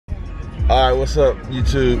Alright, what's up,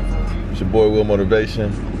 YouTube? It's your boy Will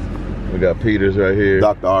Motivation. We got Peters right here.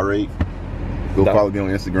 Dr. R8. Go follow me on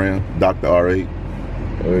Instagram, Dr.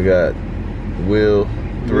 R8. We got Will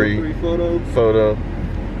 3 photo.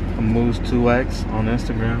 Moves 2X on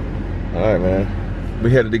Instagram. Alright, man. We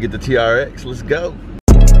headed to get the TRX. Let's go.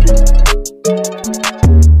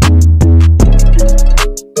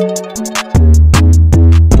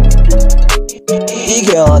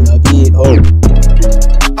 On the beat, oh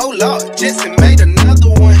Lord, Jesse made another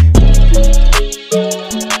one.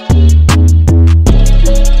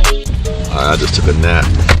 Alright, I just took a nap.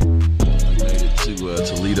 We made it to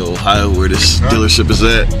Toledo, Ohio, where this dealership is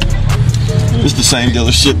at. It's the same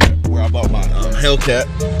dealership where I bought my Hellcat.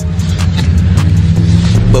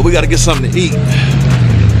 But we gotta get something to eat.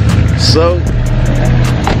 So,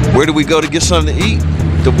 where do we go to get something to eat?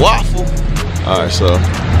 The Waffle. Alright, so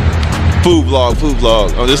food vlog.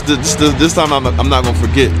 Oh, this time I'm not gonna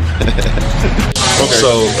forget. Okay.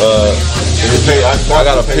 So I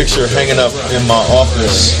got a picture hanging up in my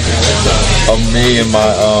office of me and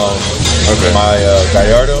my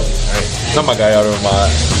Gallardo. Not my Gallardo, my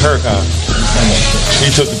Huracan.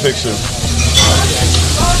 He took the picture.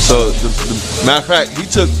 So the matter of fact, he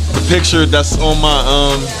took the picture that's on my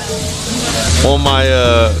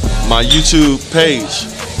YouTube page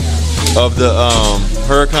of the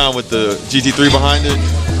Huracan with the GT3 behind it.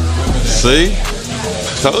 See?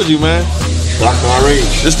 Told you, man. Dr. R8.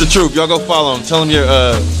 This is the truth. Y'all go follow him. Tell him your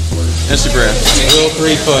Instagram. Will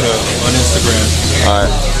 3 photo on Instagram.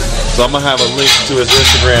 Alright. So I'm gonna have a link to his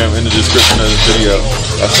Instagram in the description of this video.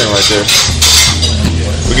 That's him right there.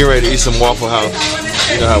 We're getting ready to eat some Waffle House.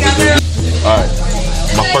 You know how we do. Alright.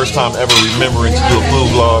 My first time ever remembering to do a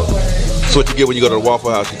food vlog. So what you get when you go to the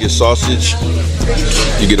Waffle House, you get sausage,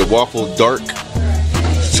 you get a waffle dark,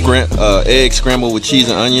 egg scrambled with cheese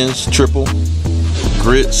and onions, triple,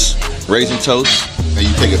 grits, raisin toast. And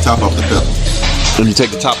you take the top off the pepper. And you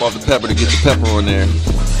take the top off the pepper to get the pepper on there.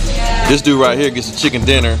 This dude right here gets a chicken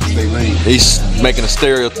dinner. Stay lean. He's making a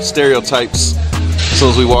stereotypes as soon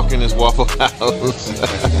as we walk in this Waffle House.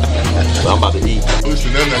 I'm about to eat.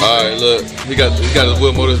 Alright, look, he got his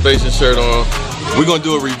Will Motivation shirt on. We're gonna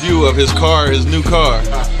do a review of his car, his new car.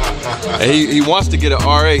 And he wants to get an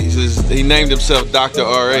R8. He named himself Dr.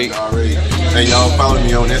 R8. Dr. R8. And y'all follow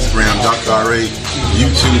me on Instagram, Dr. R8.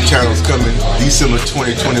 YouTube channel's coming December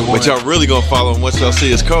 2021. But y'all really gonna follow him once y'all see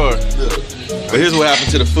his car. But here's what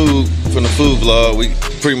happened to the food from the food vlog. We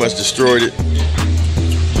pretty much destroyed it.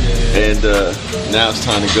 And now it's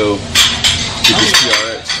time to go get this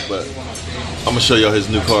TRX. But I'm gonna show y'all his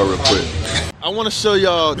new car real quick. I wanna show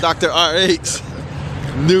y'all Dr. R8's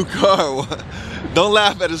new car. Don't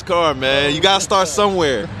laugh at his car, man. You gotta start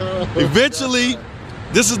somewhere. Eventually,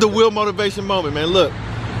 this is the Will Motivation moment, man. Look,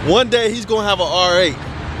 one day he's gonna have an R8.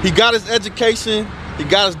 He got his education, he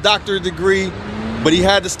got his doctorate degree, but he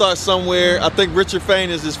had to start somewhere. I think Richard Fain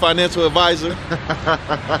is his financial advisor.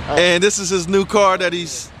 And this is his new car that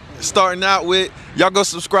he's starting out with. Y'all go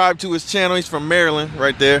subscribe to his channel. He's from Maryland,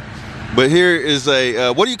 right there. But here is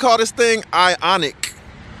a, what do you call this thing? Ionic.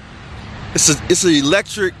 It's an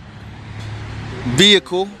electric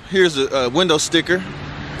vehicle. Here's a window sticker.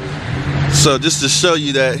 So just to show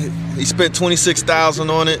you that he spent $26,000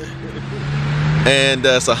 on it, and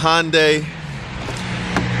it's a Hyundai.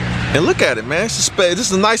 And look at it, man. It's a spec.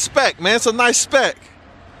 This is a nice spec, man. It's a nice spec.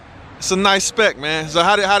 It's a nice spec, man. So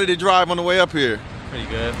how did it drive on the way up here? Pretty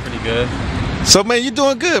good, pretty good. So man, you're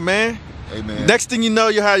doing good, man. Hey man. Next thing you know,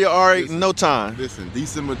 you'll have your R8 in no time. Listen,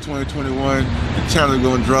 December 2021, the channel is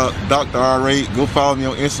gonna drop, Dr. R8. Go follow me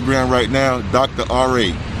on Instagram right now, Dr.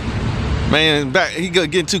 R8. Man, he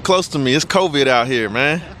getting too close to me. It's COVID out here,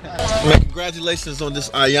 man. Man, congratulations on this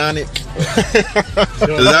Ionic. is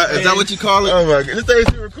that what you call it? Oh my God, this thing's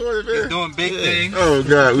still recorded, man. He's doing big things. Oh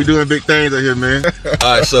God, we doing big things out here, man. All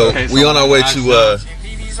right, so we on our way to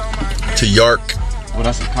Yark. Well,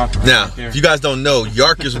 that's a copyright Now, right there. if you guys don't know,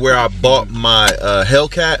 Yark is where I bought my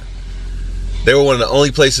Hellcat. They were one of the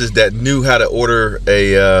only places that knew how to order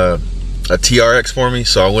a TRX for me,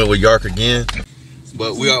 so I went with Yark again.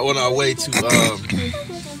 But we are on our way to pick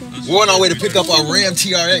up our Ram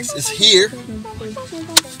TRX. It's here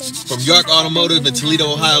from Yark Automotive in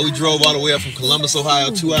Toledo, Ohio. We drove all the way up from Columbus,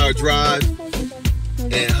 Ohio, 2-hour drive,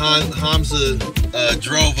 and Hamza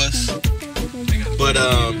drove us.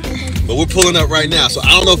 But we're pulling up right now, so I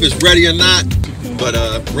don't know if it's ready or not. But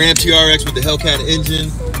Ram TRX with the Hellcat engine.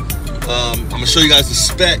 I'm gonna show you guys the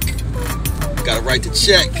spec. Got to write the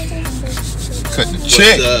check. Cut the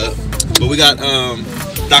check. But we got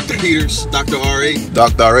Dr. Peters, Dr. R8.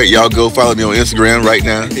 Dr. R8, y'all go follow me on Instagram right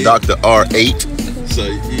now, Dr. R8. So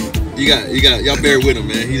y'all bear with him,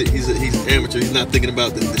 man. He's an amateur. He's not thinking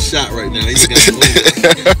about the shot right now. He's got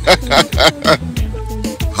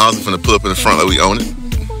How's it finna pull up in the front like we own it?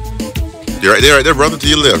 You're right there, brother, to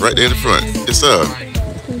your left, right there in the front. Yes, sir.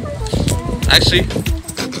 Actually,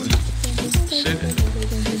 shit.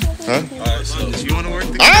 Huh? Alright, so you want to work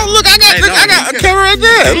the camera? Oh, look, I got a camera right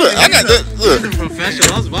there. Look, I got the look.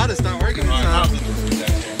 Professional. I was about to start working this time.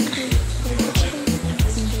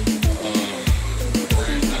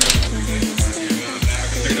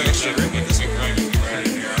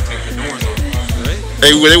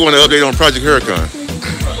 Hey, they want to update on Project Hurricane.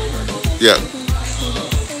 Yeah.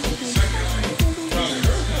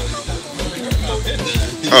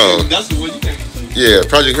 Oh. Yeah,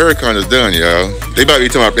 Project Hurricane is done, y'all. They might be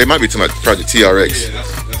talking about Project TRX. Yeah,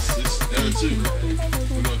 that's done too.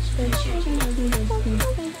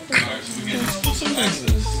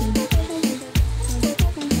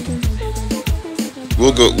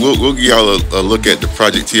 We'll give y'all a look at the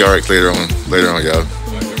Project TRX later on, y'all.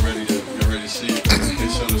 They're ready to see it.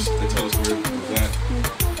 They told us where it was at.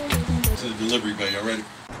 To the delivery bay. Y'all ready?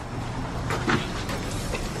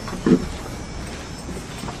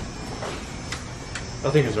 I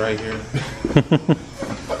think it's right here.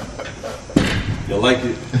 Y'all like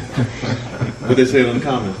it? What they say in the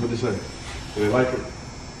comments? What they say? Do they like it?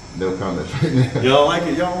 No comments. Y'all like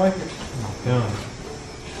it? Y'all like it? Yeah.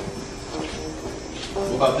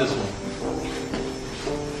 What about this one?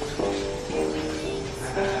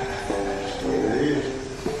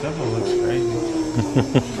 That one looks crazy.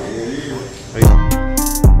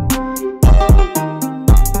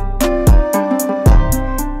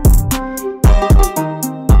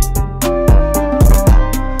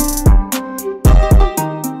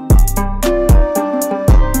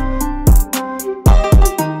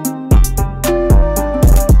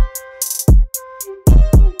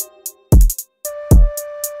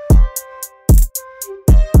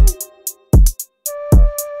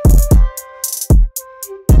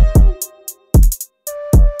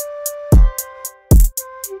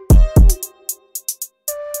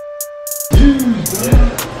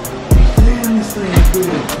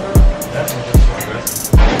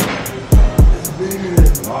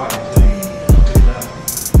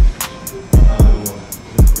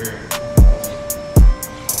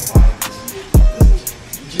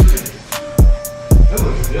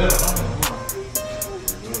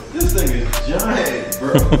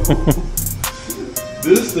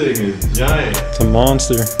 This thing is giant. It's a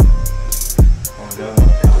monster. Oh my god.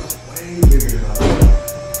 Way bigger than I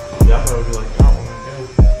thought. Yeah, I thought it would be like that one.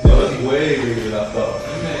 Yo, that's way bigger than I thought.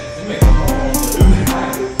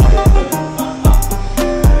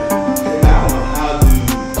 I don't know how to do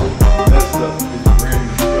that stuff with this brand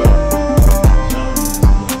new truck.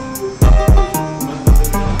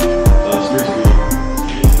 Street speed.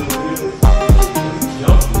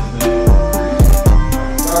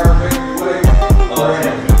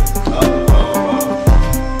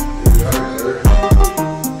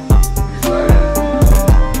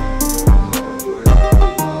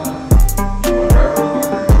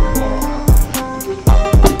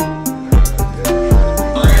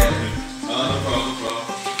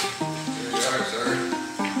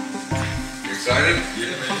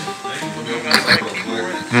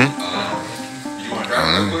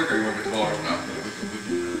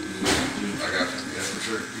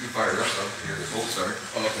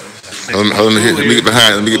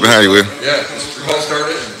 Let me get behind you, Will. Yeah, we'll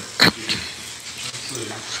start it.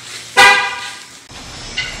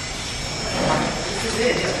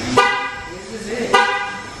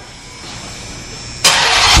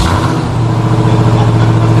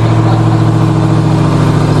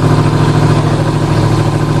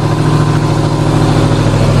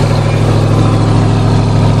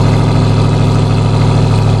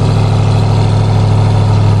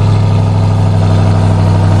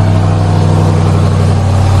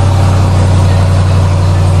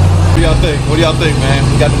 What do y'all think, man?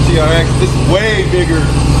 We got the TRX. This is way bigger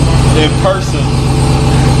in person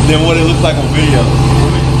than what it looks like on video.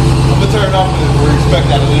 I'm gonna turn it off and we'll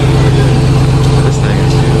expect that a little bit. This thing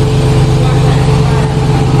is huge.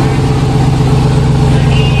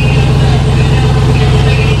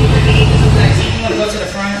 You want to go to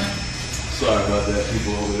the front? Sorry about that,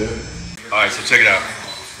 people over there. All right, so check it out.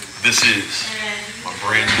 This is my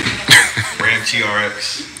brand new Ram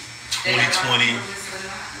TRX 2020.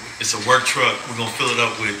 It's a work truck. We're gonna fill it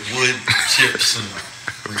up with wood chips and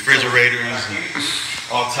refrigerators and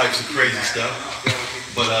all types of crazy stuff.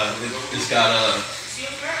 But it's got a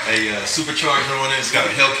supercharger on it. It's got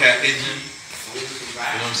a Hellcat engine. You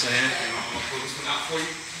know what I'm saying?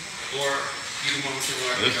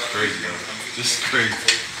 This is crazy, man. This is crazy.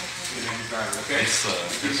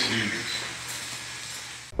 It's huge.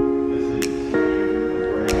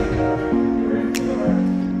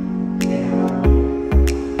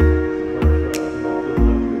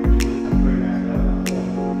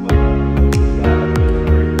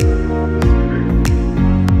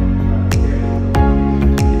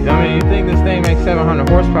 I mean, you think this thing makes 700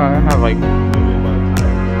 horsepower? I have like.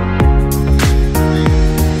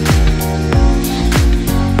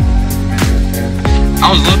 I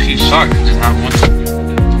was low-key shocked to just have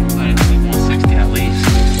 160 at least,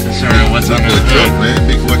 considering what's under the truck, hood. man.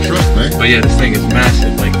 Big boy truck, man. But yeah, this thing is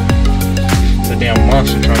massive. Like, it's a damn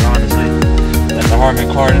monster truck, honestly. That's the Harman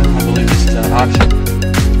Kardon. I believe this is an option.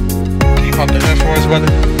 Can you pop the hood for us,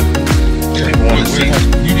 brother? Yeah, People want to see.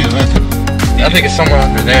 you did last time. I think it's somewhere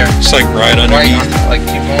under there. It's like right underneath. Like,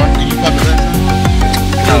 keep going. Did you pop it last time?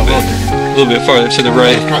 A little bit farther to the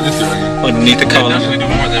right, Let's try this thing right here. underneath the column. Definitely do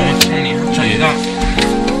more than 120. I'll tell you that.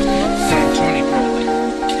 120 probably.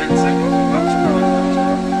 10 seconds.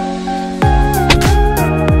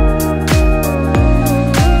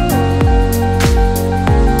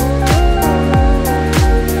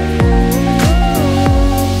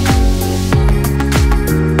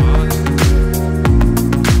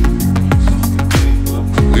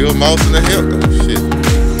 Wheel mouse in the hell. Oh, shit.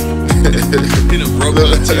 He done broke Look,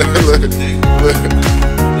 my TRX. look.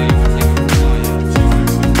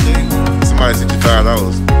 Somebody sent you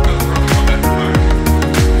 $5.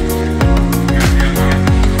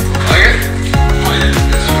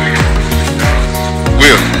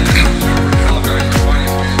 Will.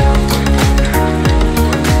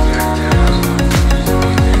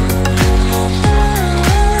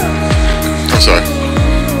 I'm sorry.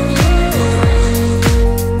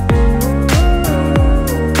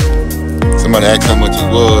 Somebody asked how much it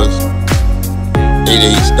was.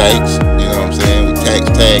 88 stacks, you know what I'm saying? With tax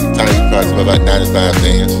tag, tiny price of about 95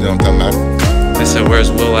 cents, you know what I'm talking about? They said,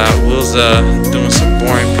 where's Will at? Will's doing some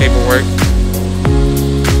boring paperwork.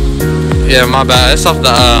 Yeah, my bad. It's off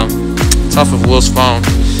the it's off of Will's phone.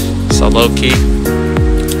 So low key.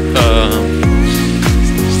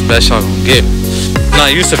 It's the best y'all gonna get. I'm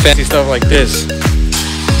not used to fancy stuff like this.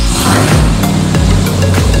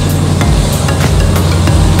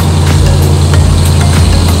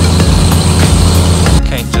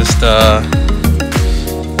 Can't just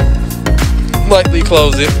lightly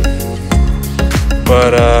close it.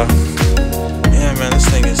 But yeah, man, this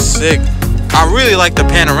thing is sick. I really like the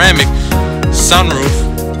panoramic sunroof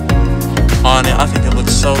on it. I think it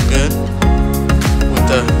looks so good with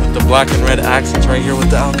the black and red accents right here with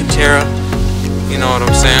the Alcantara. You know what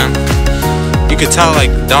I'm saying? You could tell like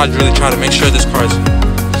Dodge really tried to make sure this car is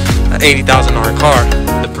an $80,000 car.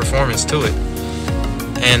 The performance to it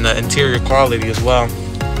and the interior quality as well.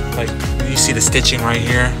 Like you see the stitching right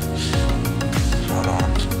here. Hold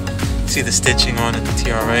on. See the stitching on it, the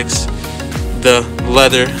TRX. The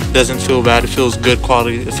leather doesn't feel bad. It feels good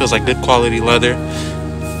quality. It feels like good quality leather.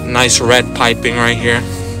 Nice red piping right here.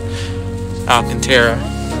 Alcantara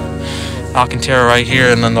right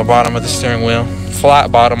here, and then the bottom of the steering wheel.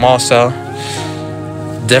 Flat bottom also.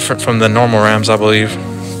 Different from the normal Rams, I believe.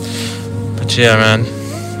 But yeah, man.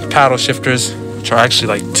 Paddle shifters, which are actually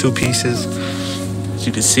like 2 pieces. As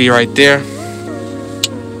you can see right there.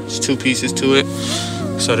 There's 2 pieces to it.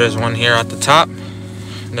 So there's one here at the top.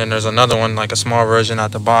 And then there's another one, like a small version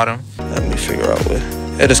at the bottom. Let me figure out what.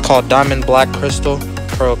 It is called Diamond Black Crystal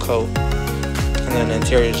Pearl Coat. And then the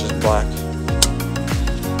interior is just black.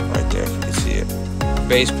 Right there, if you can see it.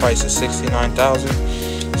 Base price is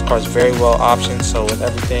 $69,000. This car is very well optioned, so with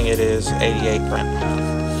everything it is $88 grand.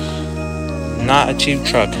 Not a cheap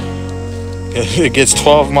truck. It gets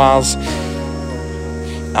 12 miles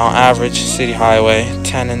on average city highway,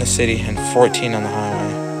 10 in the city, and 14 on the highway.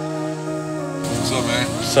 What's up, man?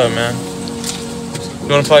 What's up, man? You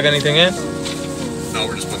want to plug anything in? No,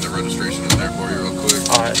 we're just putting the registration in there for you real quick.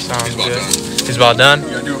 Alright, sounds He's about good. done. He's about done? You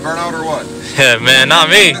gonna do a burnout or what? Yeah, man, not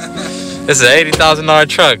me. This is an $80,000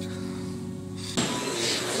 truck.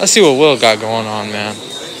 Let's see what Will got going on, man.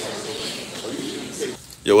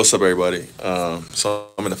 Yo, what's up, everybody? So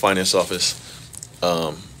I'm in the finance office.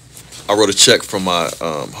 I wrote a check from my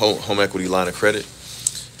home equity line of credit.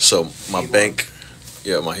 So my bank,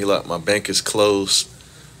 my bank is closed,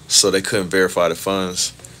 so they couldn't verify the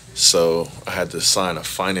funds. So I had to sign a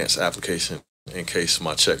finance application in case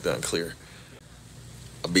my check doesn't clear.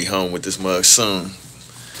 I'll be home with this mug soon.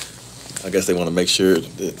 I guess they want to make sure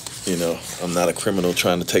that, you know, I'm not a criminal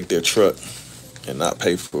trying to take their truck and not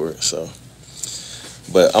pay for it. So,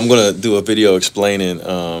 but I'm gonna do a video explaining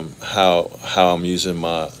how I'm using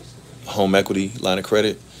my home equity line of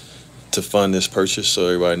credit to fund this purchase, so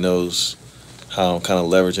everybody knows how I'm kind of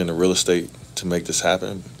leveraging the real estate to make this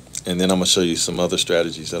happen. And then I'm gonna show you some other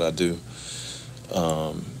strategies that I do,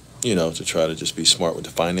 you know, to try to just be smart with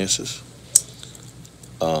the finances.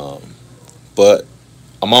 But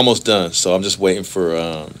I'm almost done, so I'm just waiting for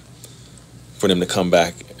them to come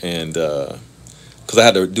back, and because I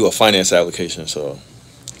had to do a finance application, so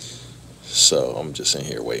I'm just in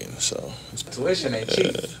here waiting. So Tuition ain't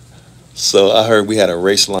cheap. so I heard we had a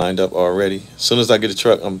race lined up already. As soon as I get a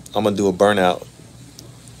truck, I'm gonna do a burnout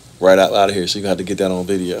right out of here, so you got to get that on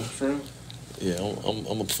video. True. Yeah, I'm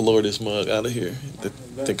gonna floor this mug out of here. They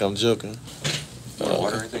think I'm joking.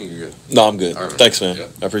 Water or anything? You're good. No, I'm good. All right. Thanks, man. Yeah.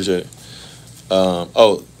 I appreciate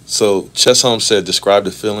it. So Chess Holmes said, describe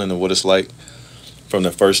the feeling of what it's like from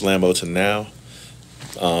the first Lambo to now.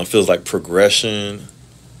 It feels like progression.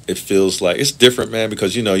 It feels like it's different, man,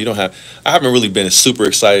 because you know I haven't really been super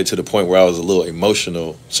excited to the point where I was a little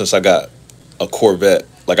emotional since I got a Corvette.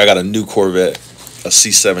 Like I got a new Corvette, a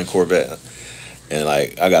C7 Corvette, and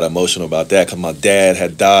like I got emotional about that because my dad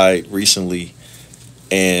had died recently,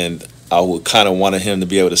 and I would kind of wanted him to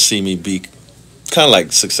be able to see me be kind of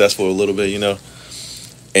like successful a little bit, you know.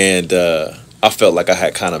 And I felt like I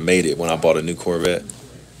had kind of made it when I bought a new Corvette.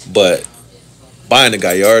 But buying the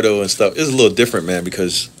Gallardo and stuff is a little different, man,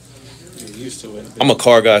 because You're used to it. I'm a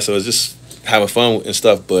car guy, so it's just having fun and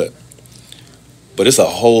stuff. But it's a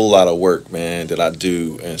whole lot of work, man, that I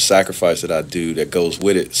do and sacrifice that I do that goes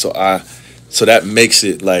with it. So that makes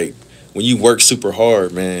it like when you work super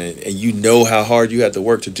hard, man, and you know how hard you have to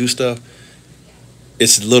work to do stuff,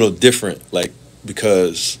 it's a little different, like,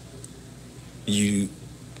 because you,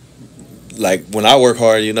 like, when I work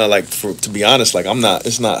hard, you know, like, to be honest, like,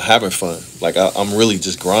 it's not having fun. Like, I'm really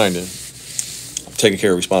just grinding. I'm taking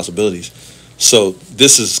care of responsibilities. So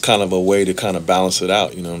this is kind of a way to kind of balance it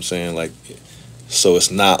out, you know what I'm saying? Like, so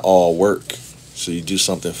it's not all work. So you do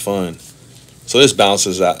something fun. So this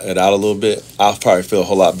balances it out a little bit. I'll probably feel a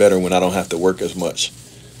whole lot better when I don't have to work as much.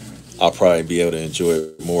 I'll probably be able to enjoy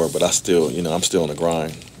it more, but I still, you know, I'm still on the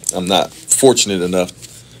grind. I'm not fortunate enough,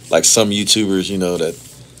 like some YouTubers, you know,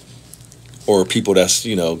 or people that's,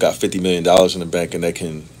 you know, got $50 million in the bank and they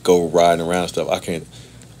can go riding around and stuff.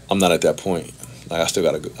 I'm not at that point. Like I still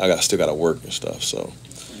gotta work and stuff. So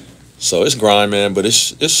it's grind, man, but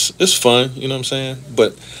it's fun, you know what I'm saying?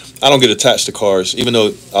 But I don't get attached to cars. Even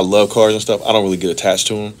though I love cars and stuff, I don't really get attached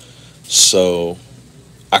to them. So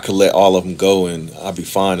I could let all of them go and I'll be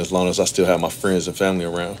fine as long as I still have my friends and family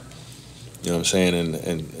around. You know what I'm saying?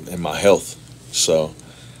 And my health. So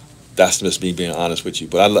that's just me being honest with you.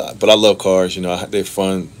 But I love cars, you know, they're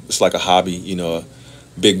fun. It's like a hobby, you know,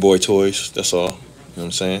 big boy toys, that's all. You know what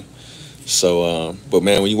I'm saying? So, but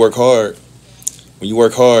man, when you work hard,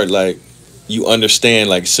 like, you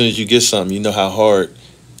understand, like, as soon as you get something, you know how hard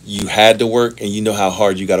you had to work and you know how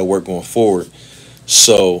hard you got to work going forward.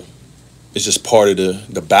 So it's just part of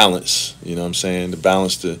the balance, you know what I'm saying? The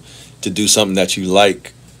balance to do something that you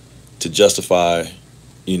like to justify,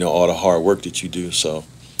 you know, all the hard work that you do. So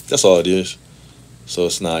that's all it is. So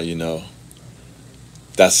it's not, you know,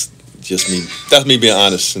 that's just me. That's me being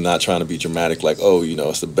honest and not trying to be dramatic, like, oh, you know,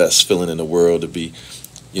 it's the best feeling in the world to be,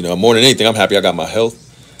 you know, more than anything, I'm happy I got my health.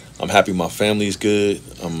 I'm happy my family's good.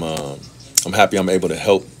 I'm happy I'm able to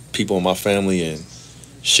help people in my family and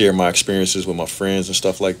share my experiences with my friends and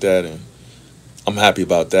stuff like that. And I'm happy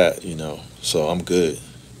about that, you know. So I'm good.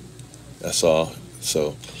 That's all.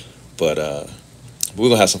 So, but we're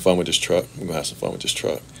gonna have some fun with this truck.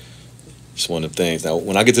 It's one of the things. Now,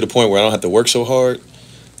 when I get to the point where I don't have to work so hard,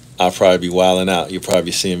 I'll probably be wilding out. You'll probably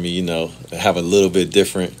be seeing me, you know, have a little bit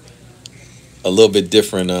different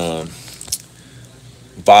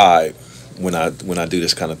vibe when I do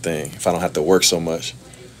this kind of thing. If I don't have to work so much.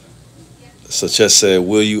 So Chess said,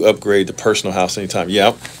 "Will you upgrade the personal house anytime?"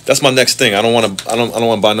 Yeah, that's my next thing. I don't want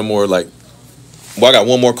to buy no more. Like, well, I got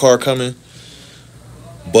one more car coming,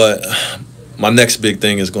 but my next big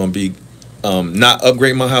thing is going to be not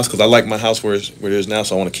upgrade my house because I like my house where it is now,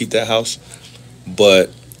 so I want to keep that house.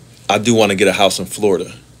 But I do want to get a house in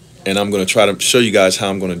Florida, and I'm going to try to show you guys how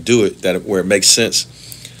I'm going to do it, where it makes sense,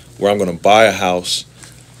 where I'm going to buy a house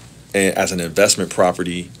and as an investment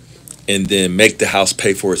property, and then make the house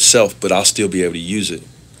pay for itself, but I'll still be able to use it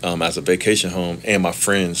as a vacation home, and my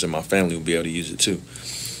friends and my family will be able to use it too.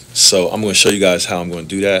 So I'm going to show you guys how I'm going to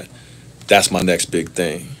do that. That's my next big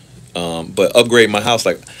thing. But upgrade my house,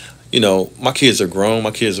 like, you know, my kids are grown.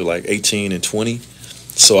 My kids are like 18 and 20,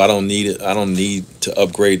 so I don't need it. I don't need to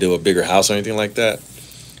upgrade to a bigger house or anything like that.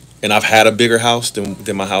 And I've had a bigger house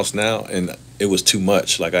than my house now, and it was too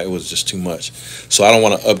much. Like, it was just too much. So I don't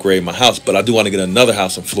want to upgrade my house, but I do want to get another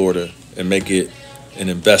house in Florida and make it an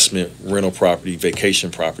investment rental property,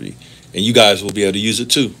 vacation property, and you guys will be able to use it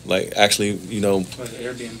too. Like actually, you know,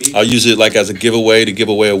 Airbnb. I'll use it like as a giveaway to give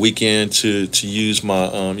away a weekend to use my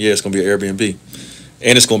yeah, it's gonna be an Airbnb,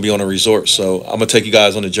 and it's gonna be on a resort. So I'm gonna take you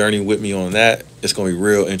guys on a journey with me on that. It's gonna be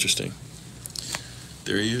real interesting.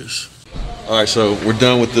 There he is. All right, so we're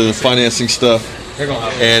done with the financing stuff,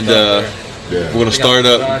 and we're gonna start it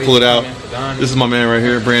up, pull it out. This is my man right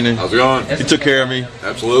here, Brandon. How's it going? He took care of me.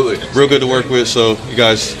 Absolutely. Real good to work with. So you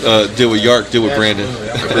guys deal with Yark, deal with Brandon.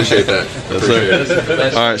 I appreciate that. Yes,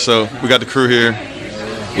 sir. All right, so we got the crew here.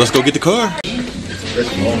 Let's go get the car.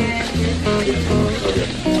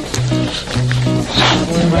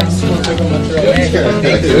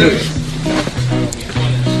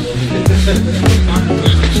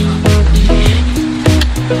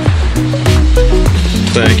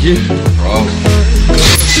 Thank you.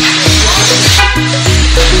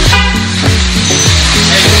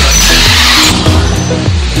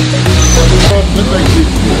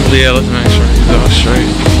 Yeah, let's make sure he's all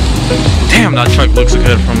straight. Damn, that truck looks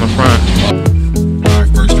good from the front. All right,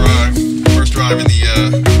 first drive in the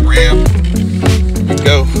Ram. Here we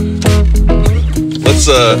go.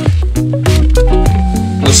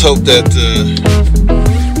 Let's hope that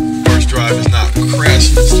first drive is not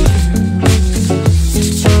crashing this thing.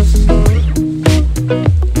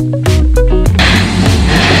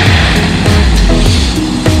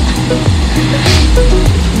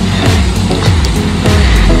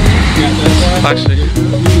 Actually,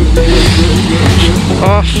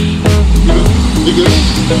 oh,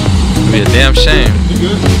 it'd be a damn shame.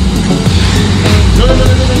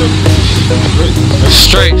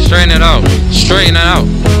 Straighten it out. Straighten it out.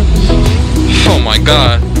 Oh my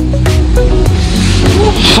god.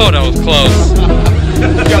 Oh, that was close.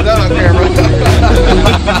 Got that on camera.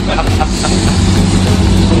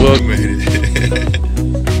 Well, We made it.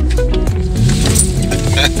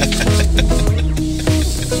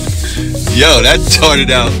 Yo, that started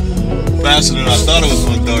out faster than I thought it was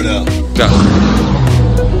going to start out. God.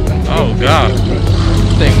 Oh god.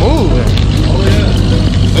 Thing moving. Oh yeah.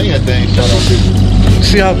 Say that thing shot off people.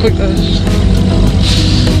 See how quick that is?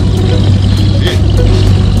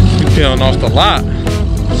 You peeling off the lot.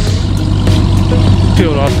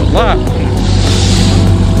 Peeled off the lot.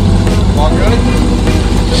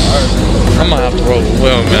 I might have to roll the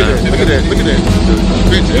wheel, man. Look at that.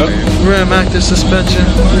 Suspension, man. Ram active suspension.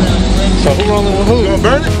 So who rolling with who? You gonna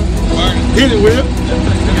burn it? Hit it, Will.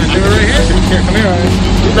 Right here. Come here, alright.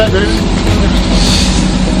 Get back, baby.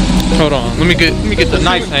 Hold on. Let me get the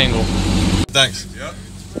knife angle. Thanks. Yep.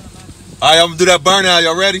 All right, I'm going to do that burnout.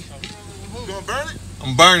 Y'all ready? You gonna burn it?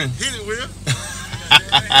 I'm burning. Hit it, Will.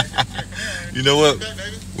 You know what?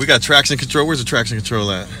 We got traction control. Where's the traction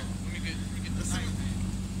control at?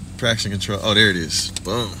 Traction control. Oh, there it is.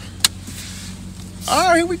 Boom. All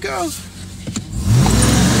right, here we go.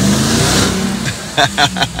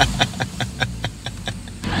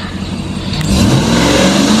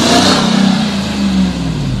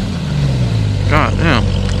 God damn.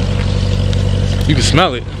 You can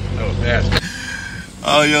smell it.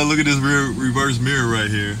 Oh, yo, look at this reverse mirror right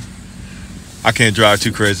here. I can't drive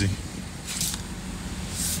too crazy.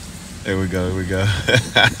 There we go, there we go.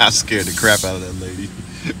 I scared the crap out of that lady.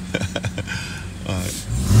 All right.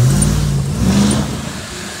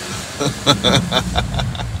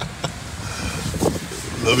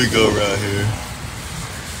 Let me go right here.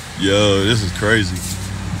 Yo, this is crazy.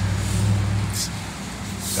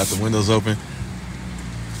 Got the windows open.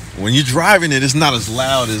 When you're driving it, it's not as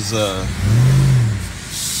loud as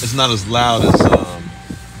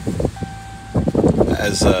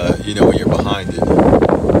you know, when you're behind it.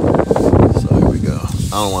 So here we go. I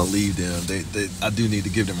don't want to leave them. I do need to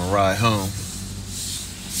give them a ride home.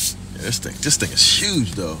 Yeah, this thing is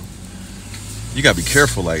huge though. You gotta be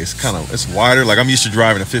careful. Like it's wider. Like I'm used to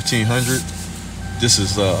driving a 1500. This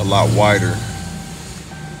is a lot wider.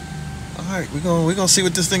 All right, we're gonna see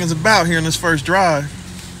what this thing is about here in this first drive.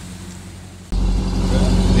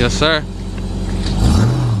 Yes, sir.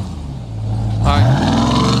 All right.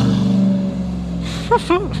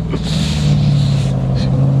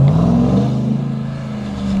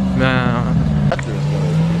 Man,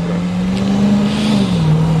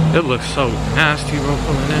 it looks so nasty, bro,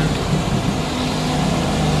 pulling in.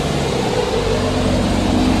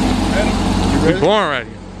 You born ready?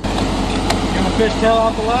 You gonna fish tail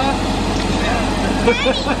off the lot?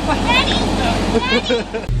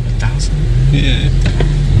 1,000? Yeah.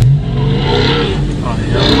 Oh,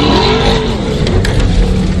 yeah.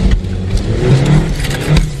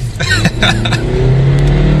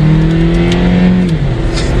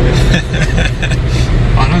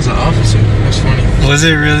 Oh, that was an officer. That's funny. Was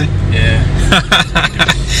it really? Yeah.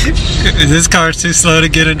 This car's too slow to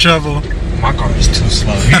get in trouble. My car is too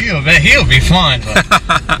slow. He'll be fine, but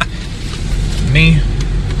me,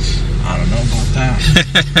 I don't know about that.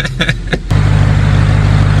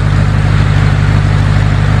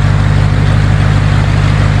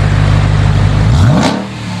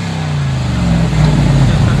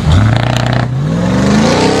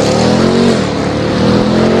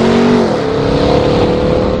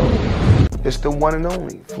 It's the one and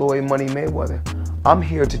only Floyd Money Mayweather. I'm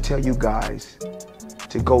here to tell you guys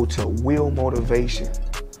to go to Wheel Motivation.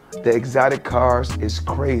 The exotic cars is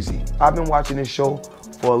crazy. I've been watching this show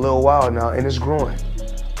for a little while now and it's growing.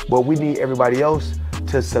 But we need everybody else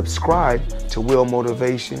to subscribe to Wheel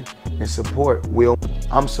Motivation and support Wheel.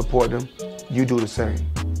 I'm supporting them. You do the same.